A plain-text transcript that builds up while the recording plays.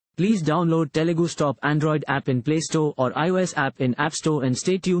Please download Telugu Stop Android app in Play Store or iOS app in App Store and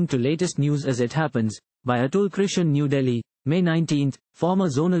stay tuned to latest news as it happens. By Atul Krishan, New Delhi, May 19, former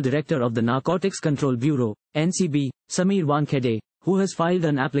Zonal Director of the Narcotics Control Bureau, NCB, Sameer Wankhede, who has filed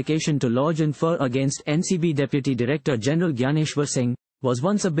an application to lodge and fur against NCB Deputy Director General Gyaneshwar Singh, was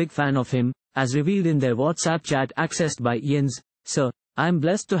once a big fan of him, as revealed in their WhatsApp chat accessed by Ian's. "Sir, I am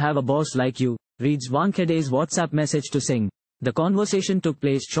blessed to have a boss like you," reads Wankhede's WhatsApp message to Singh. The conversation took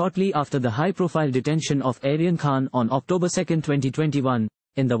place shortly after the high-profile detention of Aryan Khan on October 2, 2021.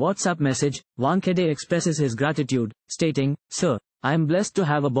 In the WhatsApp message, Wankhede expresses his gratitude, stating, "Sir, I am blessed to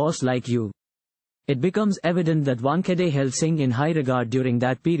have a boss like you." It becomes evident that Wankhede held Singh in high regard during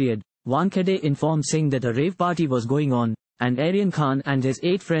that period. Wankhede informed Singh that a rave party was going on, and Aryan Khan and his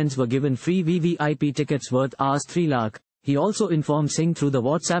 8 friends were given free VVIP tickets worth Rs 3 lakh. He also informed Singh through the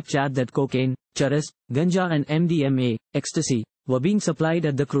WhatsApp chat that cocaine, charas, ganja and MDMA, ecstasy, were being supplied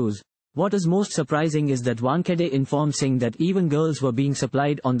at the cruise. What is most surprising is that Wankhede informed Singh that even girls were being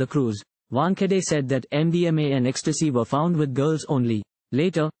supplied on the cruise. Wankhede said that MDMA and ecstasy were found with girls only.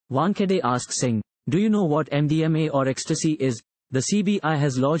 Later, Wankhede asked Singh, "Do you know what MDMA or ecstasy is?" The CBI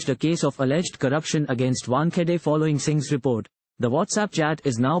has lodged a case of alleged corruption against Wankhede following Singh's report. The WhatsApp chat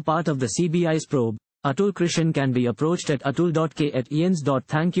is now part of the CBI's probe. Atul Krishan can be approached at atul.k@ians.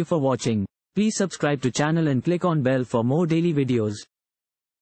 Thank you for watching. Please subscribe to channel and click on bell for more daily videos.